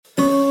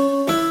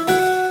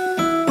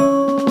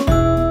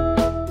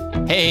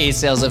Hey,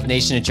 Sales Up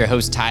Nation, it's your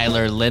host,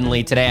 Tyler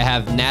Lindley. Today I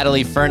have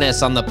Natalie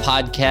Furness on the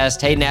podcast.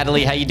 Hey,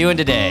 Natalie, how you doing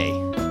today?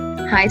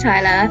 Hi,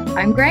 Tyler.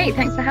 I'm great.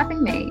 Thanks for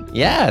having me.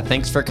 Yeah,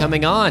 thanks for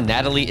coming on.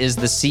 Natalie is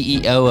the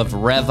CEO of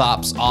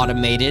RevOps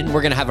Automated.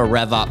 We're going to have a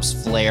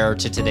RevOps flair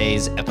to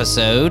today's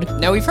episode.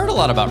 Now, we've heard a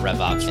lot about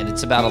RevOps, and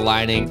it's about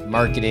aligning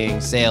marketing,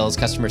 sales,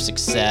 customer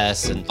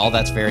success, and all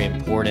that's very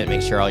important.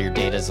 Make sure all your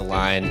data is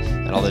aligned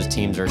and all those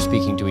teams are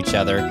speaking to each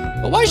other.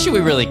 But why should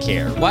we really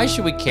care? Why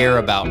should we care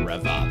about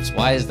RevOps?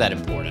 Why is that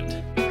important?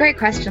 Great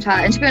question,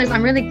 Tyler. And to be honest,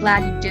 I'm really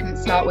glad you didn't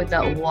start with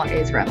the what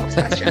is RevOps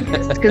question,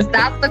 because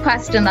that's the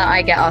question that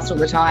I get asked all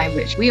the time,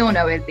 which we all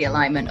know is the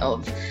alignment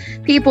of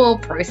people,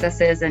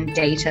 processes, and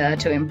data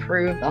to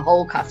improve the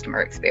whole customer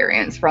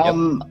experience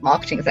from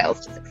marketing,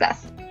 sales to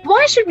success.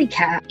 Why should we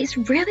care? It's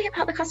really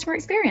about the customer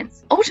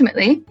experience.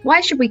 Ultimately,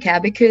 why should we care?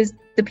 Because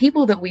the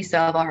people that we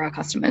serve are our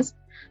customers.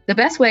 The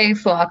best way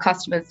for our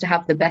customers to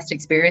have the best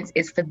experience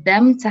is for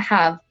them to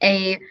have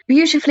a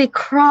beautifully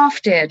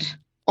crafted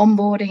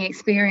onboarding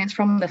experience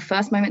from the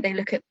first moment they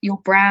look at your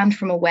brand,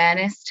 from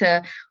awareness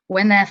to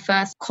when they're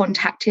first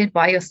contacted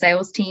by your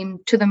sales team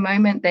to the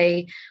moment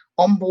they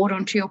onboard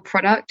onto your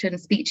product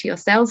and speak to your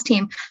sales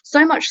team,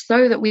 so much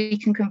so that we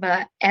can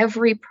convert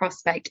every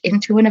prospect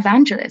into an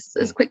evangelist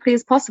as quickly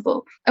as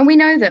possible. And we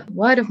know that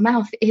word of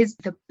mouth is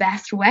the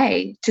best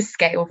way to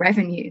scale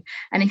revenue.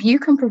 And if you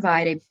can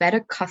provide a better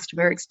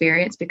customer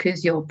experience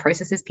because your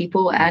processes,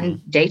 people, and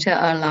data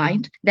are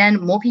aligned, then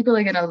more people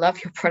are going to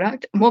love your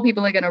product, more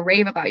people are going to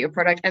rave about your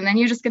product, and then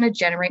you're just going to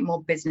generate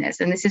more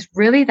business. And this is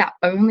really that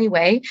only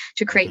way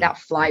to create that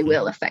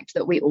flywheel effect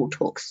that we all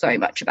talk so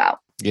much about.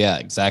 Yeah,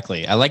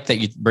 exactly. I like that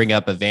you bring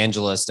up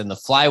evangelist and the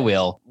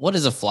flywheel. What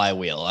is a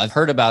flywheel? I've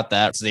heard about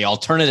that. It's the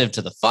alternative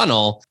to the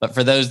funnel. But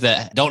for those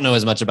that don't know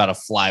as much about a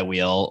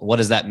flywheel, what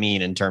does that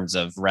mean in terms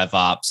of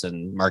RevOps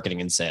and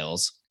marketing and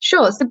sales?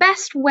 Sure. So the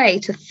best way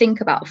to think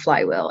about a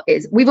flywheel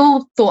is we've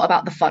all thought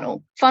about the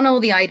funnel.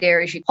 Funnel, the idea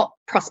is you pop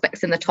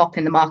prospects in the top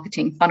in the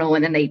marketing funnel,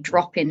 and then they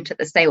drop into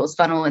the sales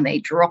funnel, and they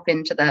drop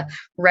into the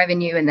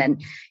revenue, and then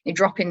they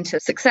drop into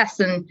success.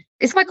 And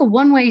it's like a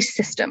one-way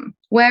system.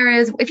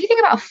 Whereas if you think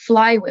about a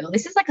flywheel,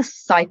 this is like a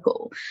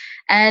cycle.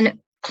 And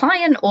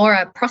client or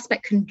a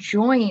prospect can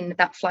join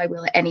that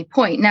flywheel at any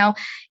point. Now,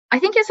 I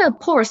think it's a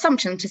poor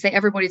assumption to say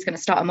everybody's going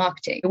to start a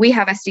marketing. We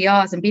have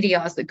SDRs and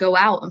BDRs that go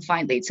out and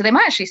find leads. So they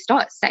might actually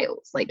start at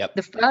sales.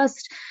 The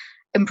first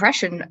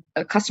impression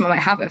a customer might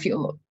have of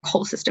your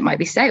whole system might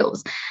be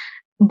sales.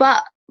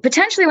 But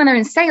potentially when they're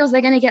in sales,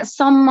 they're going to get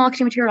some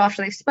marketing material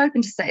after they've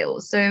spoken to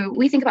sales. So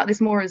we think about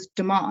this more as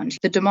demand.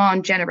 The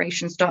demand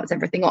generation starts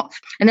everything off.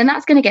 And then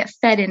that's going to get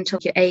fed into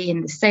your A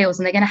in the sales,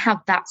 and they're going to have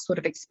that sort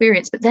of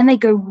experience. But then they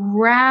go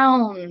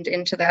round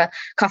into the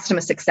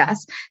customer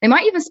success. They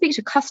might even speak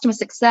to customer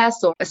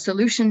success or a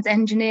solutions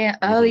engineer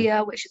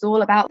earlier, which is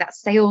all about that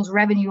sales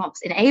revenue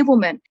ops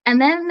enablement. And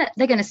then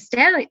they're going to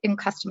stay in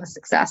customer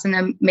success and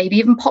then maybe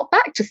even pop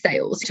back to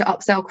sales to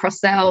upsell,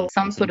 cross-sell,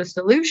 some sort of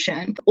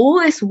solution. All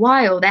this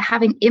while, they're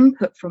having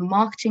input from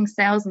marketing,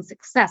 sales, and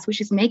success,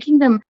 which is making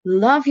them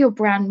love your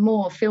brand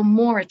more, feel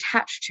more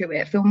attached to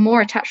it, feel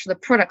more attached to the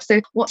product.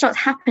 So what starts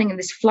happening in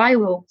this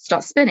flywheel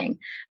starts spinning.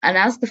 And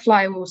as the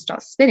flywheel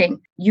starts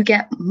spinning, you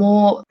get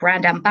more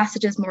brand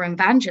ambassadors, more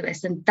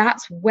evangelists, and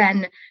that's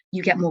when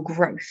you get more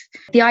growth.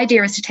 The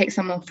idea is to take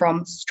someone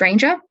from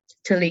stranger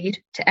to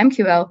lead to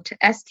MQL to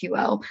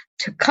SQL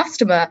to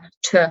customer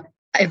to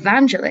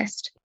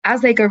evangelist.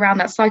 As they go around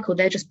that cycle,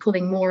 they're just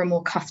pulling more and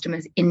more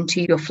customers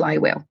into your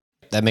flywheel.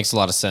 That makes a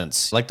lot of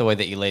sense. I like the way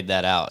that you laid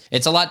that out.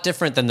 It's a lot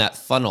different than that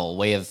funnel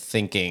way of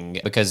thinking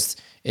because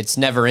it's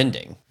never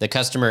ending. The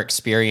customer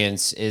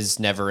experience is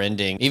never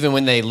ending. Even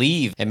when they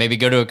leave and maybe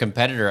go to a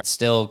competitor, it's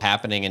still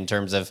happening in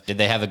terms of did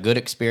they have a good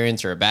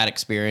experience or a bad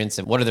experience?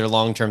 And what are their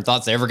long-term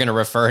thoughts? Are they ever going to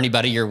refer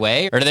anybody your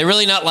way? Or do they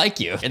really not like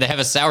you? Or they have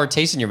a sour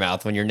taste in your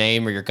mouth when your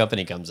name or your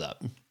company comes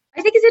up?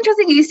 I think it's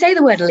interesting that you say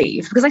the word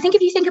leave, because I think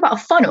if you think about a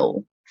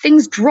funnel,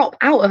 things drop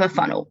out of a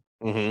funnel.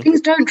 Things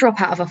don't drop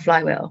out of a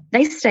flywheel.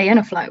 They stay in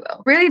a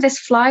flywheel. Really, this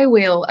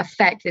flywheel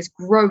effect, this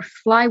growth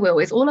flywheel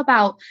is all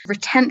about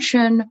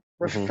retention,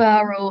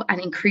 referral, and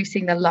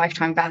increasing the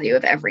lifetime value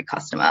of every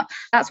customer.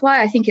 That's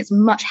why I think it's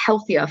much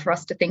healthier for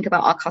us to think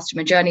about our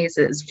customer journeys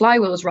as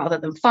flywheels rather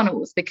than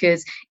funnels,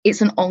 because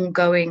it's an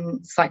ongoing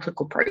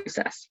cyclical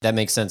process. That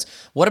makes sense.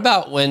 What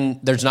about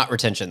when there's not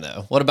retention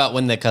though? What about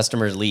when the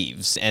customer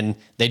leaves and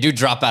they do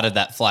drop out of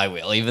that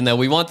flywheel, even though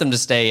we want them to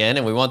stay in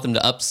and we want them to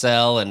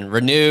upsell and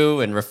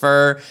renew and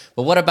refer?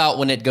 But what about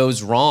when it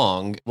goes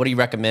wrong? What do you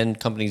recommend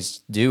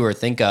companies do or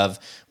think of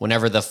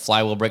whenever the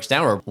flywheel breaks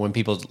down or when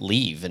people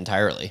leave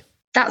entirely?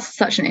 That's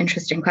such an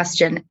interesting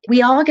question.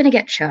 We are going to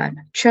get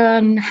churn.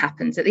 Churn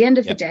happens. At the end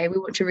of the Yep. day, we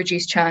want to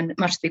reduce churn as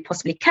much as we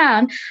possibly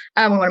can.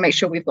 We want to make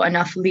sure we've got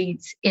enough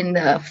leads in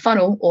the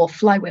funnel or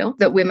flywheel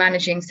that we're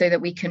managing so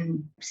that we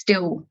can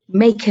still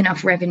make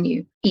enough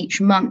revenue each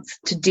month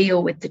to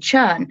deal with the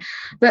churn.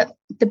 But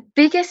the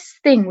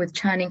biggest thing with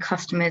churning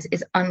customers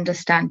is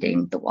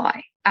understanding the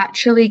why,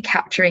 actually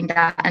capturing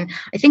that. And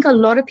I think a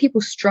lot of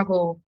people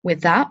struggle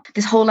with that.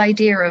 This whole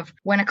idea of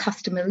when a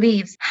customer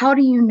leaves, how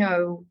do you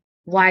know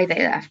why they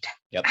left?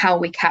 Yep. How are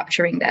we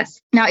capturing this?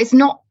 Now, it's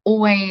not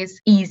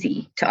always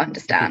easy to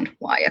understand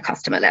why a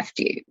customer left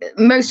you.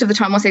 Most of the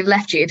time, once they've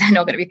left you, they're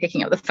not going to be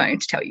picking up the phone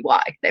to tell you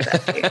why they've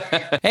left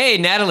you. Hey,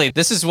 Natalie,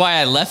 this is why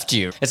I left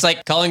you. It's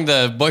like calling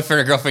the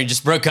boyfriend or girlfriend you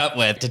just broke up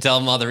with to tell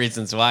them all the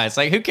reasons why. It's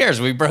like, who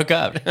cares? We broke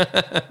up.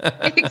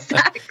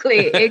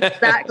 Exactly.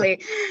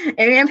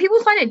 And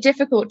people find it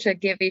difficult to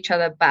give each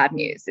other bad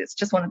news. It's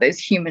just one of those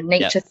human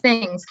nature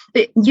things.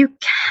 But you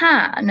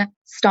can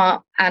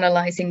start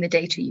analyzing the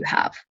data you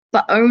have,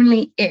 but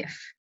only if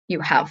you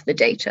have the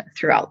data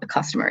throughout the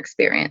customer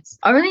experience.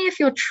 Only if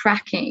you're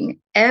tracking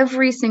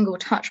every single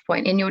touch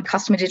point in your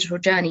customer digital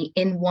journey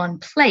in one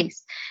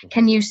place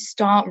can you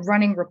start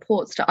running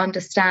reports to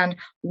understand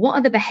what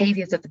are the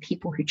behaviors of the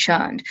people who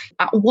churned.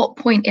 At what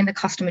point in the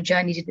customer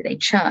journey did they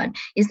churn?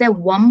 Is there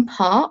one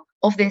part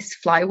of this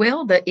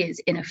flywheel that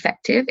is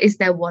ineffective? Is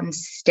there one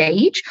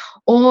stage?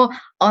 Or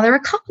are there a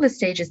couple of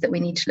stages that we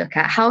need to look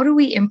at? How do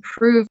we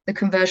improve the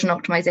conversion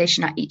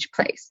optimization at each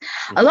place?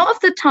 A lot of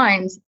the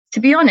times,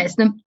 to be honest,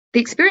 the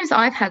experience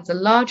I've had, the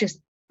largest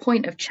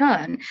point of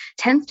churn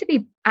tends to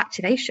be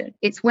activation.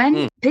 It's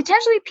when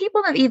potentially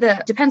people have either,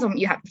 depends on if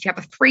you have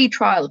a free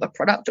trial of a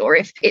product or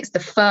if it's the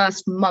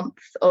first month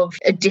of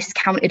a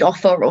discounted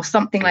offer or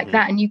something like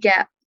that, and you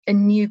get a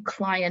new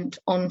client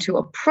onto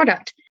a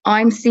product.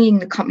 I'm seeing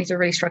the companies are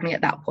really struggling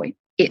at that point.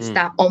 It's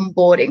that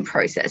onboarding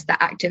process, that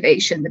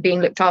activation, the being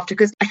looked after.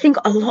 Because I think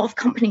a lot of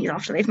companies,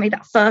 after they've made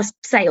that first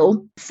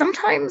sale,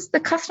 sometimes the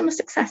customer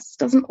success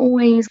doesn't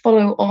always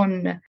follow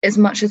on as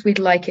much as we'd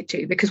like it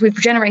to because we've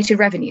generated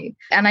revenue.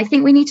 And I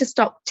think we need to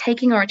stop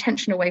taking our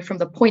attention away from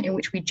the point in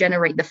which we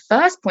generate the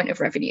first point of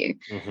revenue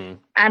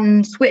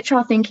and switch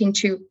our thinking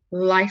to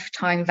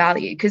lifetime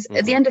value. Because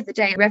at the end of the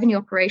day, revenue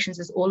operations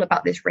is all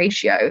about this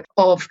ratio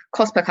of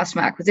cost per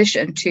customer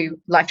acquisition to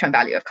lifetime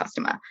value of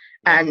customer.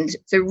 And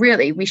so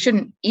really, we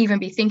shouldn't even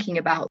be thinking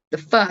about the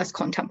first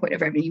contact point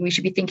of revenue. We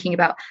should be thinking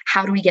about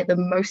how do we get the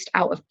most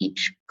out of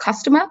each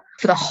customer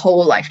for the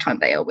whole lifetime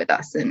they are with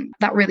us. And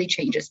that really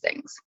changes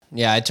things.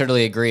 Yeah, I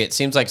totally agree. It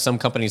seems like some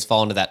companies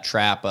fall into that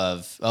trap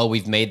of, oh,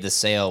 we've made the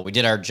sale. We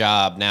did our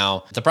job.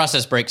 Now, if the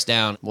process breaks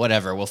down,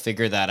 whatever, we'll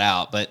figure that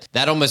out. But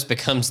that almost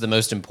becomes the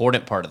most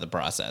important part of the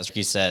process. Like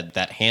you said,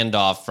 that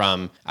handoff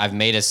from I've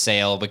made a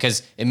sale,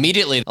 because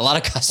immediately a lot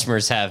of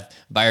customers have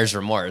buyer's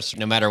remorse.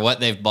 No matter what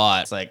they've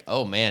bought, it's like,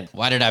 oh man,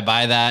 why did I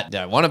buy that? Did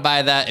I want to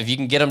buy that? If you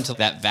can get them to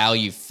that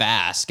value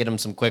fast, get them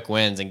some quick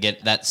wins and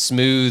get that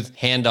smooth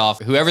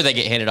handoff, whoever they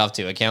get handed off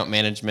to, account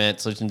management,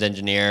 solutions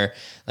engineer,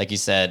 like you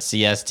said,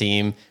 CS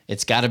team,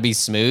 it's got to be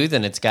smooth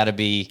and it's got to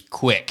be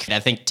quick. I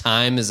think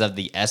time is of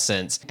the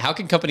essence. How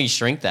can companies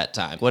shrink that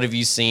time? What have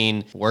you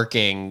seen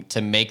working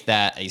to make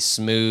that a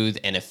smooth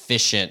and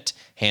efficient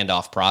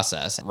handoff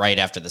process right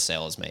after the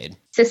sale is made?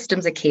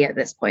 Systems are key at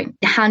this point.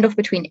 The handoff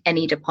between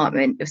any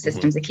department of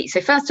systems are key.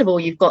 So first of all,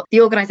 you've got the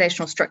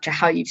organizational structure,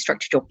 how you've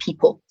structured your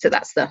people. So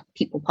that's the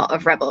people part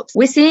of RevOps.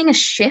 We're seeing a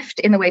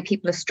shift in the way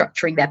people are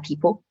structuring their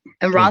people.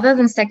 And rather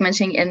than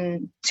segmenting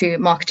into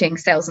marketing,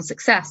 sales, and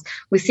success,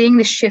 we're seeing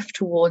this shift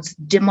towards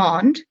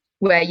demand,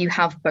 where you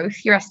have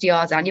both your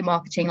SDRs and your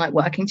marketing like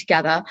working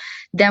together.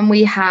 Then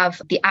we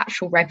have the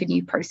actual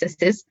revenue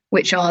processes,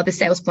 which are the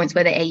sales points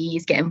where the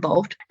AEs get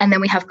involved. And then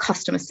we have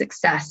customer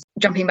success.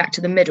 Jumping back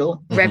to the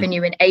middle,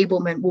 revenue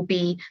enablement will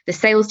be the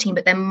sales team,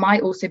 but there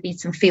might also be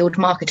some field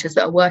marketers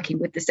that are working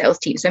with the sales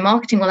team. So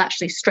marketing will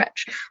actually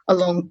stretch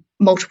along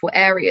multiple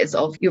areas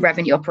of your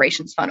revenue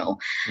operations funnel.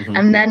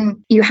 And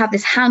then you have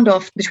this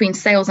handoff between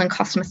sales and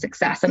customer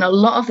success. And a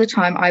lot of the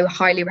time, I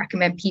highly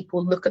recommend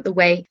people look at the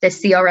way their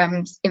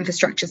CRM's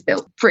infrastructure is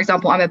built. For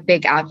example, I'm a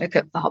big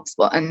advocate for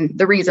HubSpot. And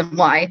the reason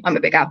why I'm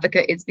a big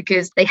advocate is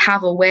because they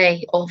have a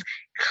way of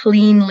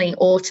cleanly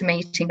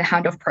automating the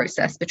handoff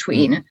process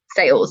between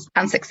sales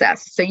and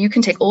success. So you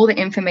can take all the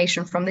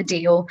information from the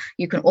deal,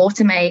 you can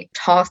automate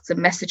tasks and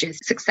messages,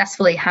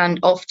 successfully hand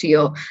off to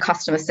your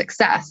customer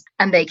success,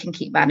 and they can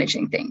keep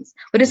managing things.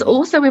 But it's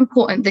also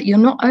important that you're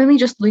not only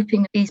just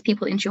looping these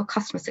people into your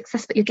customer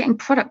success, but you're getting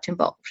product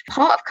involved.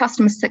 Part of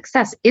customer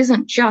success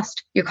isn't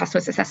just your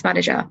customer success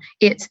manager,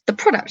 it's the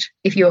product,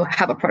 if you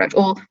have a product,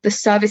 or the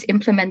service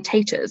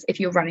implementators, if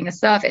you're running a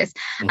service.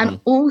 And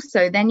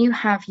also then you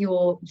have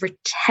your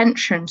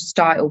retention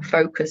style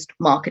focused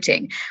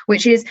marketing,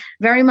 which is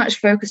very much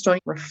focused on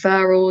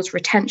referrals,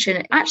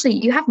 retention. Actually,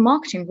 you have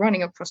marketing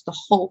running across the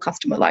whole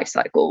customer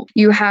lifecycle.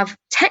 You have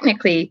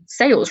technically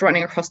sales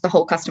running across the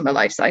whole customer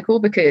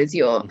lifecycle because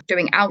you're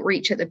doing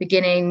outreach at the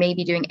beginning,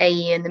 maybe doing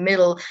AE in the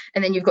middle,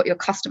 and then you've got your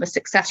customer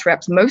success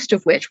reps, most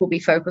of which will be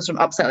focused on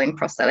upselling,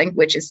 cross-selling,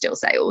 which is still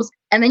sales.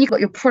 And then you've got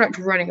your product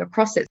running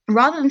across it.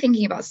 Rather than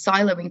thinking about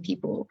siloing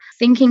people,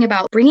 thinking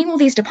about bringing all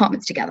these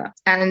departments together.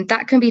 And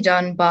that can be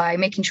done by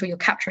making sure you're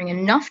capturing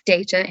enough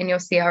data in your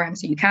CRM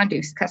so you can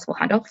do successful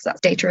handoffs. That's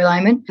data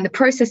alignment. And the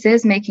process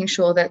is making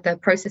sure that the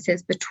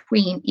processes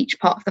between each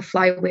part of the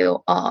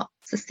flywheel are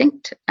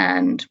succinct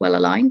and well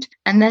aligned,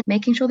 and then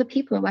making sure that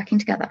people are working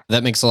together.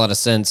 That makes a lot of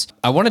sense.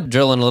 I want to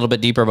drill in a little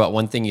bit deeper about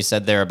one thing you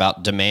said there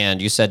about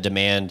demand. You said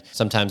demand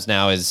sometimes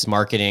now is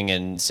marketing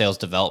and sales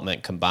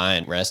development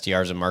combined, where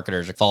SDRs and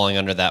marketers are falling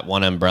under that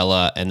one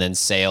umbrella, and then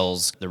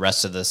sales, the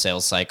rest of the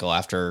sales cycle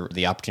after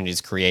the opportunity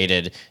is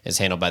created, is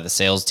handled by the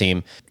sales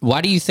team.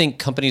 Why do you think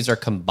companies are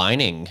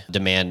combining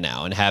demand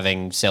now and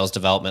having sales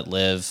development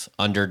live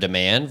under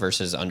demand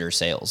versus under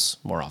sales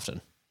more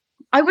often?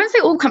 I wouldn't say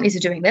all companies are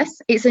doing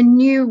this. It's a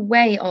new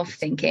way of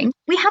thinking.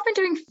 We have been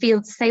doing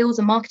field sales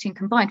and marketing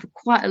combined for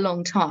quite a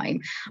long time.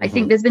 I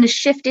think there's been a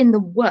shift in the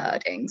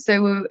wording.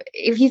 So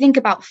if you think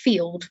about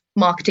field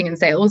marketing and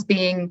sales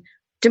being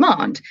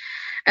demand,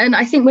 and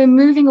I think we're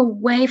moving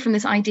away from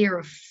this idea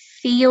of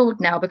field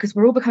now because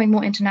we're all becoming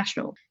more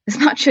international. As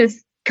much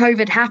as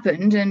COVID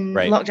happened and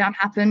lockdown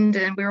happened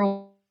and we're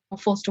all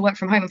forced to work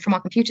from home and from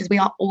our computers, we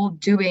are all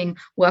doing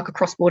work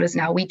across borders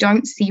now. We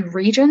don't see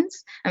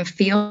regions and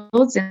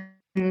fields in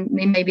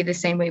maybe the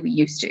same way we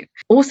used to.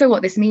 Also,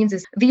 what this means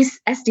is these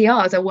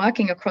SDRs are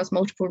working across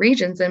multiple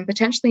regions and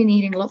potentially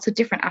needing lots of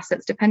different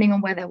assets depending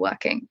on where they're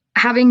working.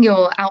 Having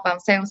your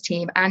outbound sales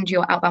team and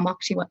your outbound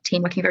marketing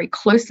team working very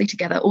closely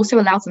together also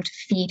allows them to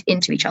feed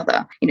into each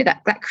other.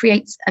 That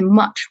creates a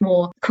much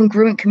more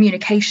congruent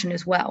communication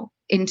as well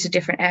into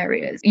different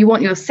areas. You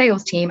want your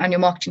sales team and your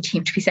marketing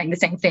team to be saying the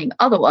same thing.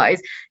 Otherwise,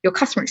 your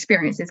customer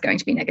experience is going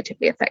to be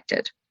negatively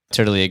affected.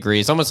 Totally agree.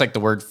 It's almost like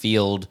the word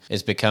field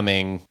is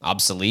becoming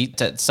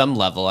obsolete at some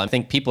level. I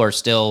think people are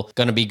still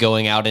going to be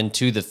going out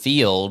into the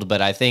field,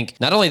 but I think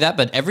not only that,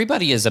 but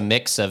everybody is a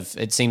mix of,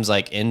 it seems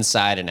like,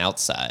 inside and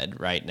outside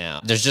right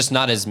now. There's just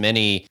not as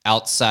many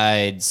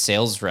outside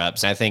sales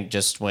reps. I think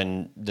just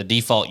when the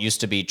default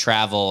used to be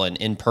travel and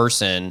in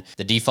person,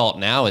 the default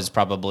now is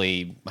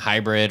probably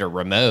hybrid or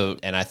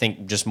remote. And I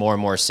think just more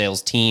and more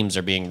sales teams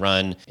are being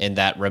run in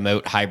that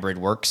remote hybrid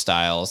work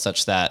style,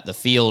 such that the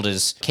field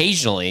is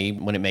occasionally,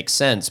 when it makes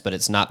sense, but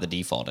it's not the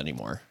default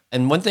anymore.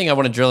 And one thing I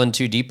want to drill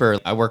into deeper,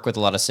 I work with a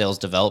lot of sales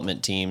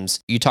development teams.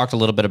 You talked a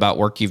little bit about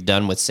work you've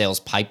done with sales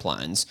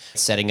pipelines,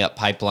 setting up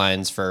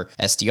pipelines for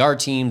SDR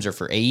teams or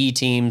for AE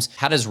teams.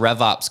 How does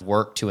RevOps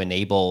work to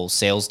enable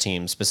sales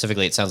teams?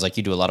 Specifically, it sounds like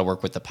you do a lot of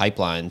work with the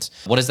pipelines.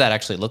 What does that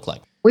actually look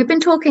like? We've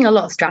been talking a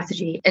lot of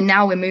strategy, and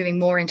now we're moving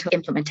more into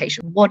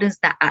implementation. What does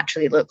that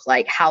actually look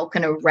like? How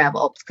can a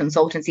RevOps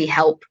consultancy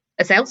help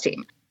a sales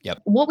team?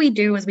 Yep. What we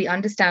do is we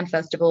understand,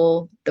 first of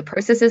all, the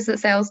processes that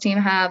sales team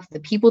have, the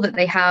people that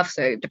they have.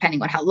 So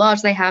depending on how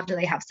large they have, do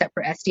they have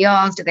separate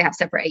SDRs? Do they have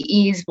separate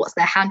AEs? What's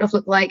their handoff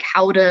look like?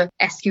 How do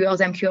SQLs,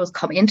 MQLs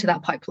come into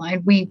that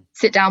pipeline? We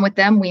sit down with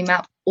them, we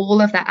map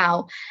all of that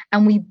out,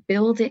 and we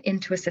build it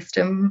into a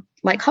system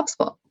like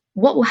HubSpot.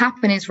 What will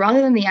happen is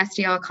rather than the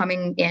SDR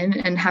coming in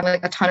and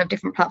having a ton of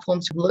different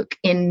platforms to look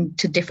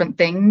into different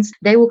things,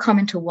 they will come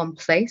into one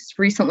place.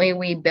 Recently,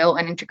 we built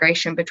an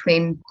integration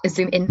between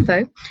Zoom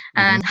Info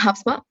and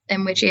HubSpot,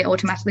 in which it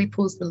automatically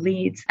pulls the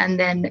leads and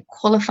then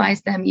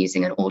qualifies them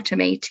using an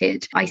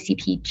automated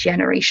ICP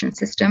generation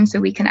system. So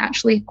we can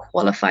actually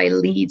qualify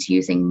leads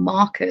using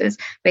markers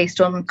based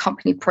on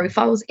company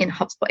profiles in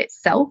HubSpot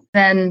itself.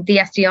 Then the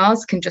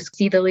SDRs can just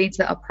see the leads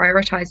that are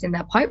prioritized in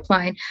their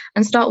pipeline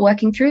and start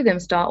working through them,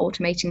 start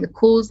automating the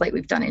calls, like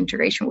we've done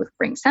integration with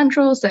Bring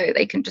Central, so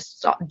they can just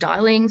start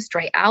dialing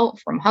straight out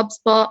from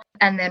HubSpot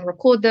and then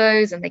record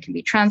those, and they can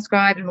be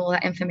transcribed, and all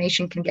that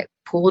information can get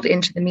pulled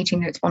into the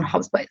meeting notes on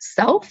HubSpot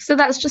itself. So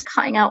that's just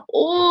cutting out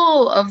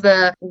all of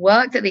the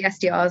work that the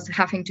SDRs are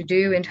having to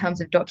do in terms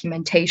of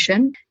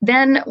documentation.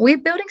 Then we're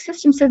building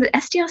systems so that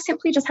SDRs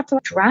simply just have to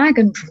drag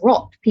and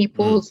drop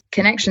people's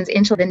connections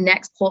into the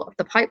next part of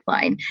the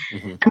pipeline.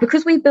 And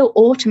because we built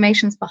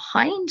automations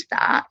behind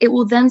that, it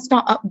will then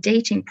start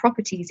updating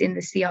properties in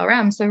the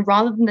CRM. So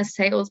rather than the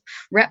sales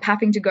rep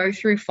having to go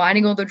through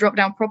finding all the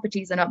drop-down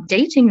properties and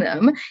updating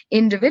them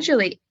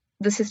individually,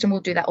 the system will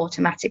do that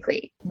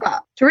automatically.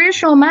 But to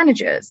reassure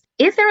managers,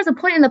 if there is a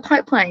point in the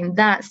pipeline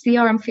that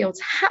CRM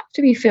fields have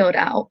to be filled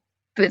out,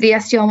 but the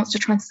SDR wants to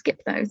try and skip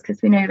those,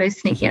 because we know those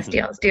sneaky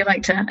SDRs do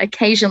like to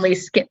occasionally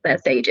skip their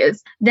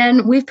stages,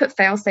 then we've put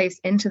fail-safes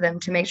into them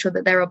to make sure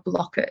that there are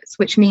blockers,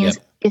 which means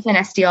if an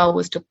SDR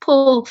was to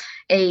pull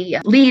a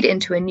lead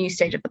into a new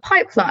stage of the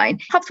pipeline,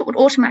 HubSpot would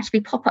automatically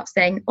pop up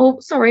saying,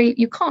 oh, sorry,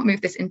 you can't move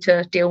this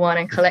into deal one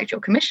and collect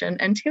your commission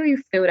until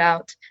you've filled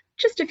out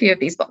just a few of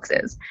these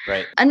boxes.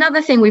 Right.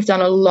 Another thing we've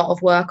done a lot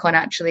of work on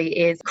actually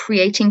is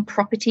creating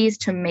properties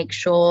to make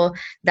sure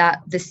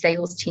that the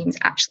sales teams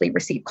actually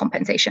receive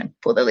compensation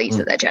for the leads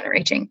that they're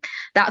generating.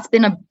 That's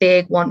been a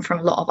big one from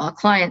a lot of our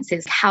clients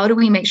is how do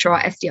we make sure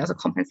our SDRs are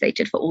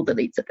compensated for all the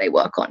leads that they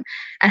work on?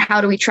 And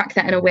how do we track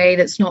that in a way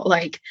that's not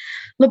like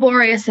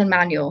laborious and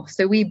manual?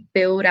 So we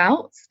build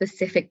out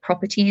specific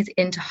properties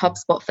into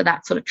HubSpot for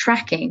that sort of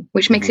tracking,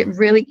 which makes it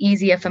really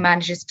easier for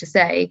managers to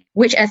say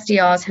which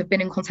SDRs have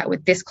been in contact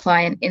with this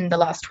client in the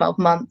last 12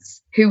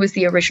 months, who was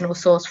the original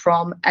source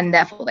from, and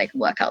therefore they can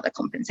work out their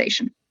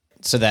compensation.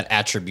 So that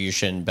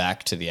attribution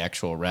back to the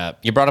actual rep.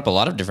 You brought up a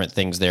lot of different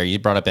things there. You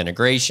brought up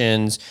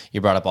integrations,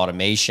 you brought up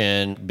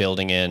automation,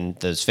 building in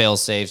those fail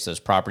safes, those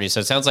properties. So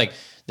it sounds like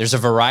there's a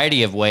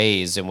variety of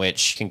ways in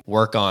which you can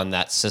work on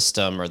that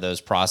system or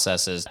those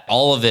processes.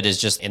 All of it is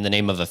just in the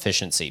name of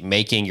efficiency,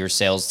 making your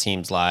sales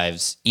team's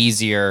lives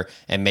easier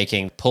and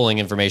pulling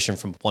information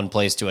from one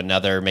place to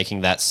another,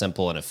 making that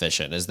simple and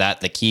efficient. Is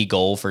that the key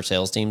goal for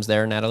sales teams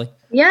there, Natalie?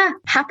 Yeah.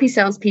 Happy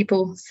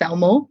salespeople sell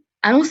more.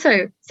 And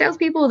also,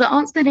 salespeople that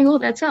aren't spending all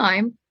their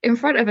time in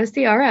front of a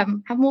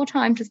CRM have more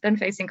time to spend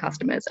facing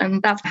customers.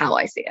 And that's how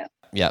I see it.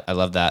 Yeah, I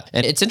love that.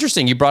 And it's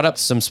interesting. You brought up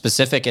some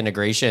specific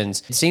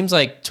integrations. It seems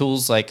like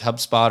tools like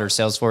HubSpot or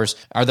Salesforce,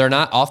 are there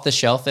not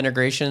off-the-shelf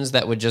integrations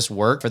that would just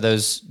work for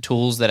those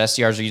tools that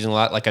SDRs are using a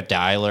lot, like a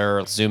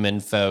Dialer,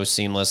 ZoomInfo,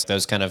 Seamless,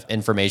 those kind of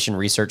information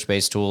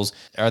research-based tools?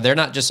 Are there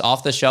not just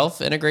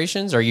off-the-shelf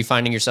integrations? Or are you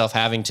finding yourself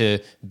having to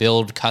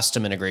build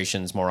custom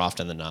integrations more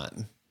often than not?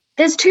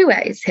 There's two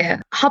ways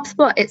here.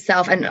 HubSpot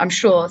itself, and I'm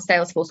sure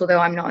Salesforce, although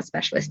I'm not a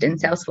specialist in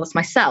Salesforce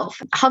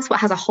myself, HubSpot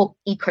has a whole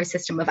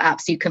ecosystem of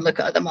apps you can look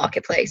at the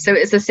marketplace. So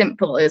it's as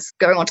simple as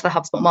going onto the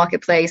HubSpot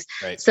marketplace,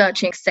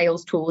 searching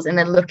sales tools, and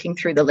then looking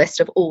through the list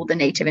of all the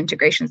native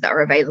integrations that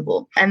are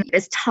available. And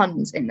there's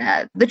tons in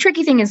there. The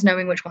tricky thing is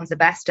knowing which one's the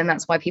best. And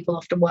that's why people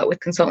often work with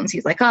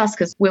consultancies like us,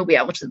 because we'll be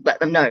able to let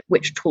them know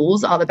which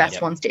tools are the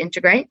best ones to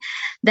integrate.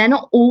 They're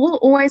not all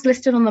always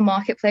listed on the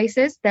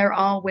marketplaces. There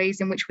are ways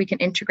in which we can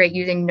integrate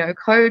using no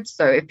code.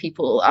 So if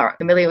people are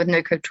familiar with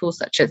no code tools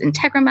such as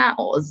Integromat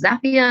or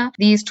Zapier,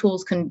 these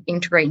tools can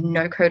integrate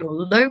no code or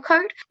low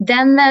code.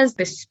 Then there's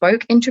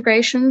bespoke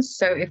integrations.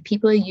 So if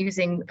people are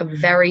using a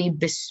very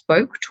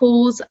bespoke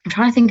tools, I'm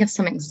trying to think of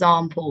some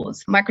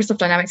examples. Microsoft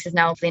Dynamics is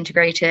now fully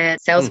integrated.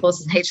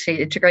 Salesforce is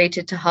natively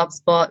integrated to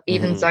HubSpot.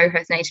 Even Zoho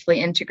is natively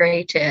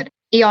integrated.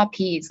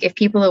 ERPs, if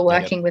people are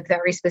working with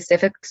very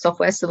specific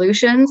software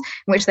solutions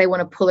in which they want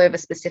to pull over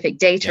specific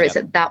data, it's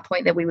at that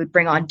point that we would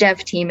bring our dev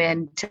team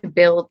in to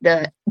build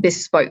the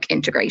bespoke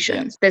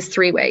integrations. There's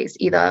three ways,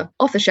 either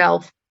off the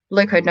shelf,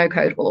 low code, no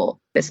code, or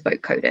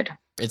bespoke coded.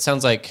 It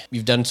sounds like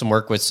you've done some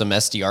work with some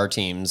SDR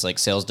teams, like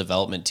sales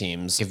development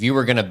teams. If you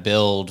were going to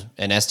build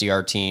an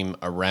SDR team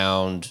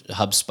around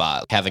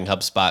HubSpot, having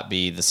HubSpot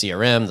be the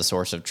CRM, the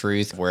source of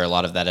truth, where a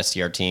lot of that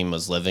SDR team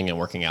was living and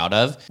working out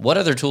of, what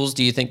other tools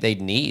do you think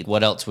they'd need?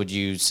 What else would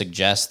you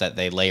suggest that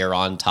they layer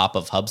on top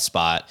of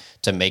HubSpot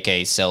to make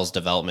a sales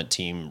development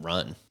team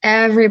run?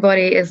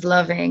 Everybody is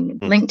loving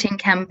LinkedIn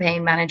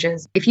campaign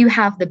managers. If you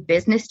have the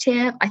business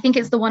tier, I think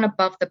it's the one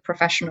above the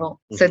professional.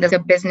 So there's a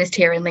business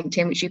tier in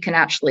LinkedIn, which you can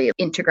actually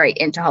integrate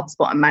into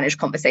HubSpot and manage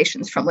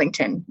conversations from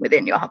LinkedIn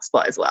within your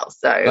HubSpot as well.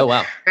 So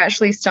we're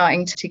actually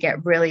starting to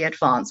get really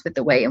advanced with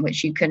the way in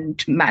which you can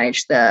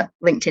manage the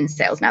LinkedIn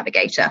Sales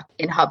Navigator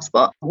in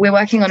HubSpot. We're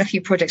working on a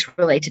few projects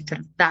related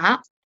to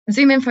that.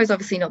 ZoomInfo is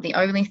obviously not the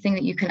only thing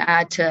that you can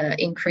add to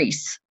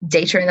increase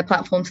data in the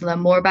platform to learn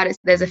more about it.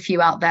 There's a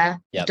few out there.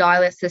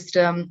 Dialer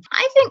system.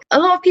 I think a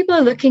lot of people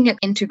are looking at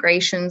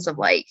integrations of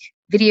like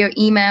video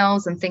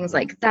emails and things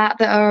like that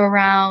are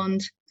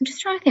around. I'm just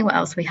trying to think what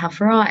else we have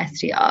for our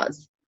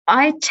SDRs.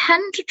 I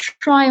tend to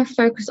try and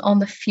focus on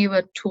the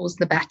fewer tools,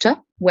 the better,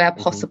 where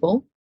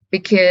possible.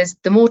 Because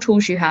the more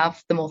tools you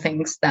have, the more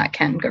things that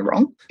can go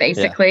wrong,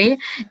 basically.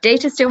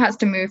 Data still has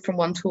to move from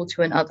one tool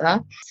to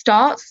another.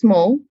 Start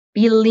small.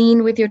 Be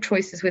lean with your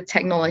choices with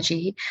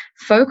technology.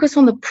 Focus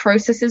on the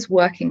processes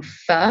working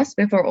first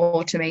before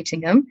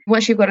automating them.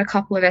 Once you've got a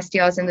couple of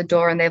SDRs in the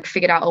door and they've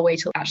figured out a way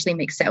to actually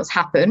make sales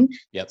happen,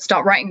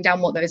 start writing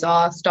down what those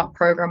are, start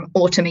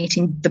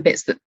automating the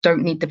bits that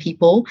don't need the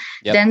people,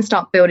 then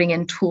start building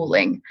in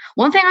tooling.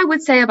 One thing I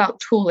would say about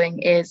tooling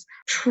is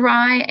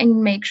try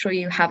and make sure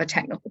you have a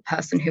technical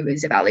person who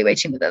is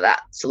evaluating whether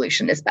that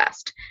solution is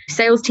best.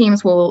 Sales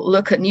teams will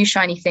look at new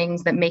shiny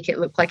things that make it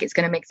look like it's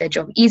going to make their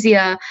job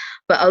easier,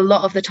 but a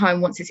lot of the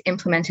time, once it's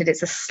implemented,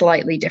 it's a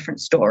slightly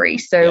different story.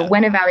 So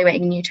when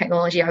evaluating new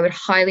technology, I would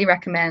highly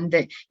recommend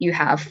that you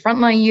have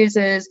frontline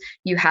users,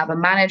 you have a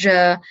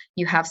manager,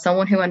 you have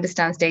someone who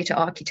understands data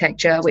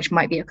architecture, which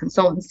might be a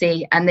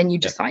consultancy, and then you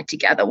decide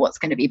together what's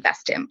going to be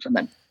best to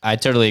implement. I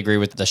totally agree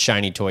with the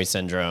shiny toy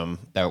syndrome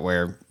that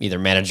where either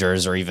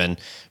managers or even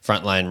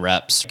frontline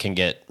reps can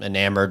get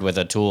enamored with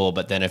a tool,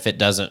 but then if it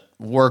doesn't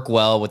work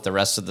well with the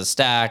rest of the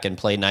stack and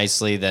play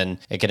nicely, then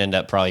it could end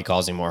up probably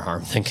causing more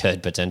harm than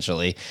good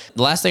potentially.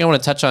 The last thing I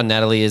want to touch on,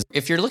 Natalie, is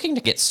if you're looking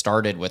to get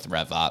started with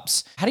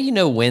RevOps, how do you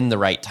know when the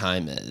right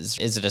time is?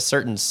 Is it a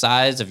certain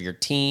size of your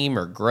team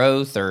or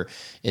growth, or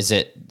is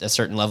it a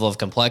certain level of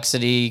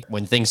complexity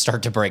when things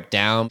start to break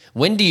down?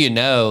 When do you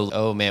know,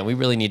 oh man, we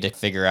really need to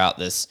figure out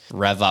this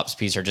RevOps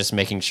piece, or just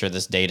making sure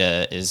this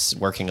data is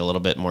working a little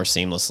bit more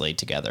seamlessly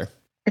together?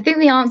 I think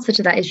the answer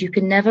to that is you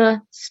can never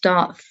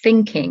start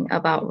thinking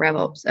about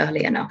RevOps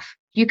early enough.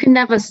 You can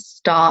never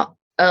start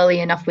early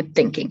enough with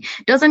thinking.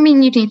 Doesn't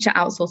mean you need to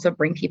outsource or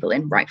bring people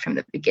in right from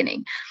the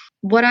beginning.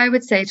 What I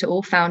would say to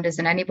all founders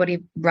and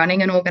anybody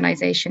running an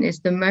organization is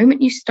the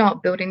moment you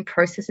start building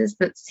processes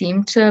that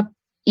seem to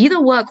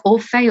either work or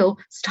fail,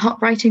 start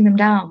writing them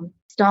down.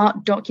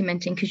 Start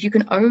documenting, because you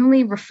can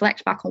only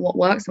reflect back on what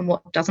works and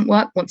what doesn't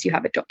work once you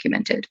have it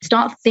documented.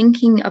 Start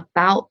thinking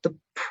about the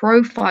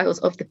profiles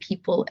of the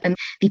people and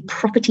the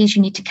properties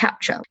you need to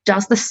capture.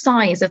 Does the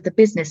size of the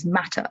business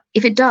matter?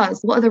 If it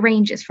does, what are the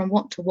ranges from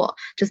what to what?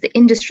 Does the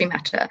industry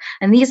matter?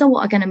 And these are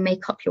what are going to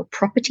make up your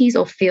properties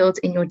or fields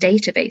in your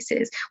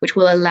databases, which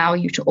will allow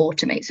you to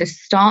automate. So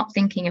start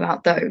thinking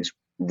about those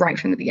right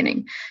from the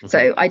beginning.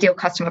 So ideal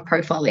customer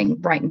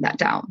profiling, writing that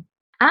down.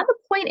 At the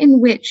point in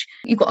which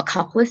you've got a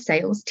couple of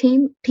sales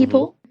team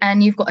people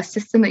and you've got a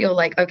system that you're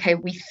like, okay,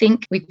 we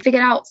think we've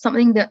figured out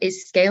something that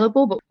is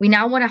scalable, but we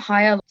now want to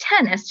hire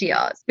 10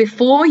 SDRs.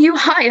 Before you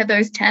hire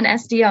those 10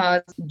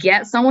 SDRs,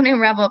 get someone in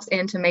RevOps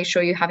in to make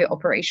sure you have your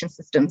operation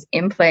systems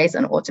in place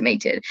and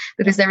automated,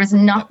 because there is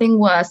nothing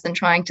worse than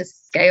trying to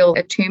scale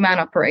a 2-man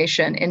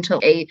operation into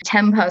a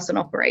 10-person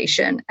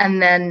operation.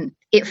 And then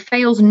it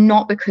fails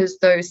not because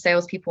those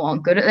salespeople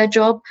aren't good at their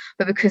job,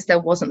 but because there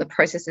wasn't the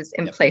processes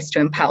in place to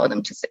empower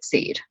them to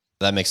succeed.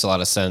 That makes a lot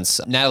of sense.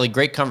 Natalie,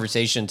 great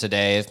conversation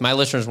today. If my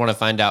listeners want to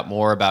find out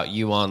more about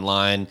you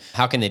online,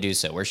 how can they do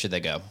so? Where should they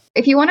go?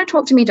 If you want to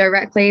talk to me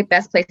directly,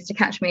 best place to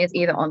catch me is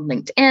either on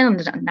LinkedIn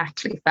under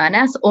Natalie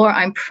Furness, or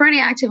I'm pretty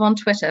active on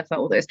Twitter for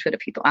all those Twitter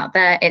people out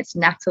there. It's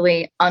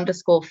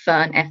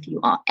Natalie_Fern,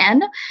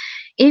 F-U-R-N.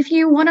 If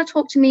you want to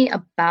talk to me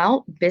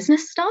about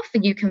business stuff,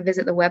 you can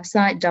visit the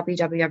website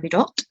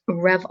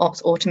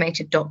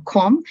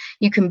www.revopsautomated.com.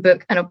 You can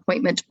book an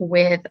appointment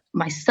with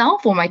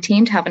myself or my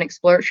team to have an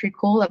exploratory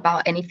call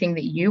about anything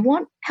that you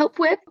want help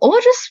with,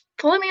 or just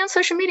follow me on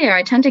social media.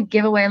 I tend to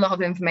give away a lot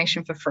of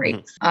information for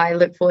free. I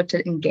look forward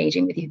to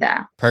engaging with you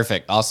there.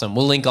 Perfect. Awesome.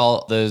 We'll link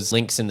all those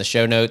links in the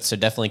show notes. So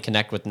definitely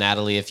connect with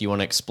Natalie if you want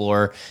to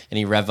explore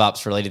any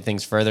RevOps related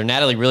things further.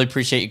 Natalie, really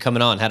appreciate you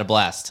coming on. Had a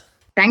blast.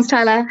 Thanks,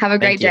 Tyler. Have a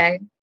great day.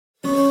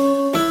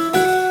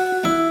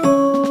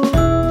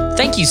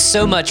 Thank you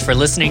so much for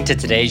listening to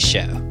today's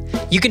show.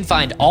 You can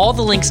find all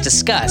the links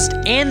discussed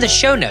and the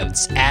show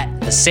notes at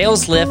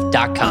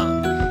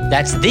thesaleslift.com.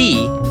 That's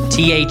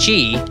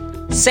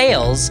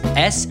sales,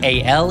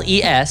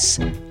 S-A-L-E-S,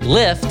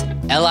 lift,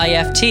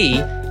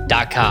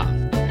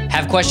 L-I-F-T.com.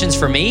 Have questions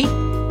for me?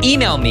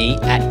 Email me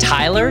at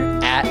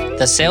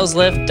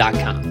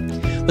tyler@thesaleslift.com.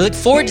 We look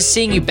forward to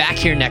seeing you back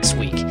here next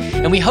week,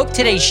 and we hope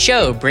today's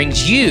show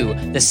brings you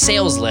the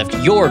sales lift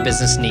your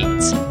business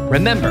needs.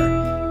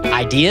 Remember,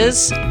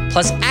 ideas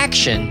plus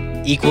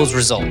action equals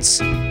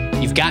results.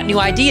 You've got new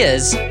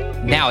ideas,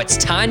 now it's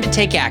time to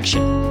take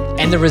action,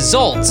 and the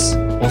results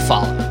will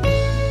follow.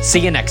 See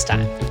you next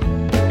time.